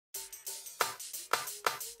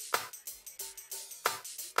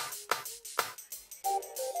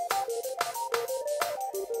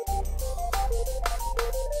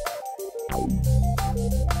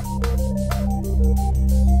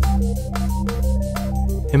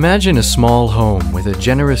Imagine a small home with a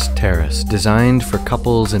generous terrace designed for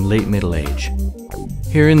couples in late middle age.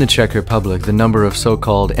 Here in the Czech Republic, the number of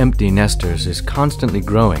so-called empty nesters is constantly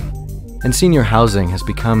growing, and senior housing has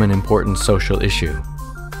become an important social issue.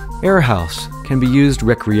 Air House can be used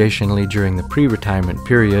recreationally during the pre-retirement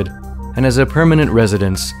period and as a permanent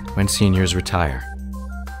residence when seniors retire.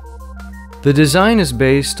 The design is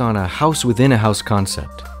based on a house-within-a-house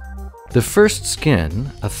concept. The first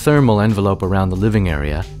skin, a thermal envelope around the living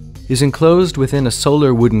area, is enclosed within a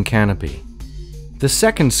solar wooden canopy. The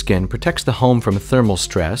second skin protects the home from thermal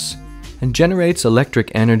stress and generates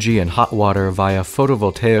electric energy and hot water via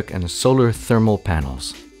photovoltaic and solar thermal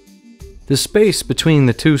panels. The space between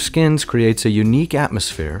the two skins creates a unique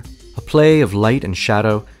atmosphere, a play of light and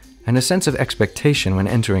shadow, and a sense of expectation when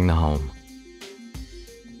entering the home.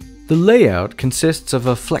 The layout consists of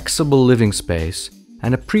a flexible living space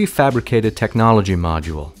and a prefabricated technology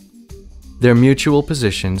module. Their mutual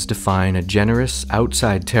positions define a generous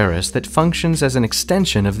outside terrace that functions as an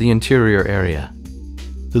extension of the interior area.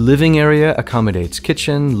 The living area accommodates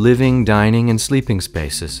kitchen, living, dining, and sleeping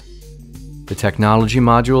spaces. The technology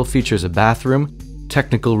module features a bathroom,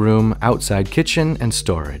 technical room, outside kitchen, and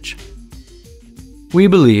storage. We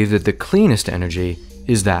believe that the cleanest energy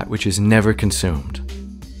is that which is never consumed.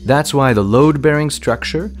 That's why the load-bearing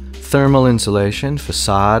structure, thermal insulation,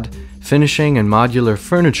 facade, finishing, and modular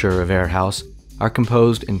furniture of Air House are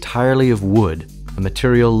composed entirely of wood, a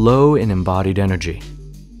material low in embodied energy.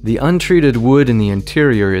 The untreated wood in the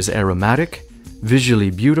interior is aromatic, visually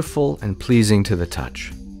beautiful, and pleasing to the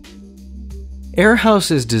touch. Air House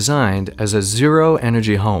is designed as a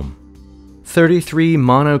zero-energy home. 33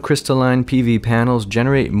 monocrystalline PV panels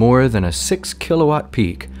generate more than a 6 kilowatt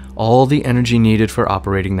peak, all the energy needed for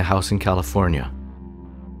operating the house in California.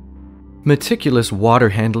 Meticulous water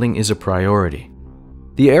handling is a priority.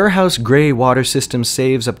 The Air House gray water system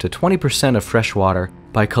saves up to 20% of fresh water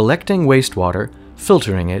by collecting wastewater,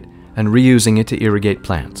 filtering it, and reusing it to irrigate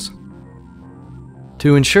plants.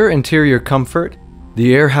 To ensure interior comfort,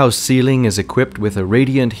 the Air House ceiling is equipped with a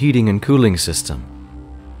radiant heating and cooling system.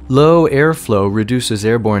 Low airflow reduces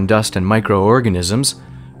airborne dust and microorganisms,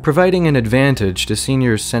 providing an advantage to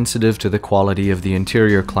seniors sensitive to the quality of the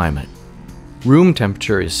interior climate. Room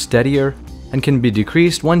temperature is steadier and can be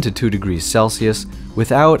decreased 1 to 2 degrees Celsius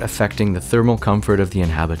without affecting the thermal comfort of the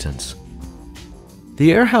inhabitants.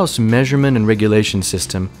 The Air House measurement and regulation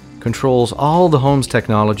system controls all the home's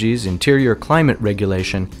technologies, interior climate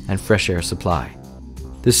regulation, and fresh air supply.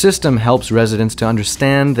 The system helps residents to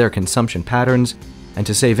understand their consumption patterns and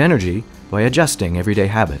to save energy by adjusting everyday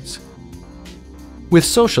habits. With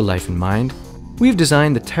social life in mind, we've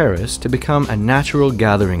designed the terrace to become a natural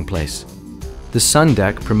gathering place. The sun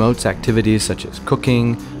deck promotes activities such as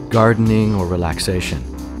cooking, gardening, or relaxation.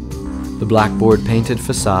 The blackboard painted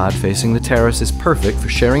facade facing the terrace is perfect for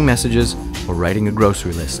sharing messages or writing a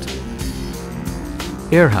grocery list.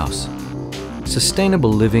 Air House.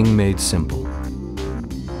 Sustainable living made simple.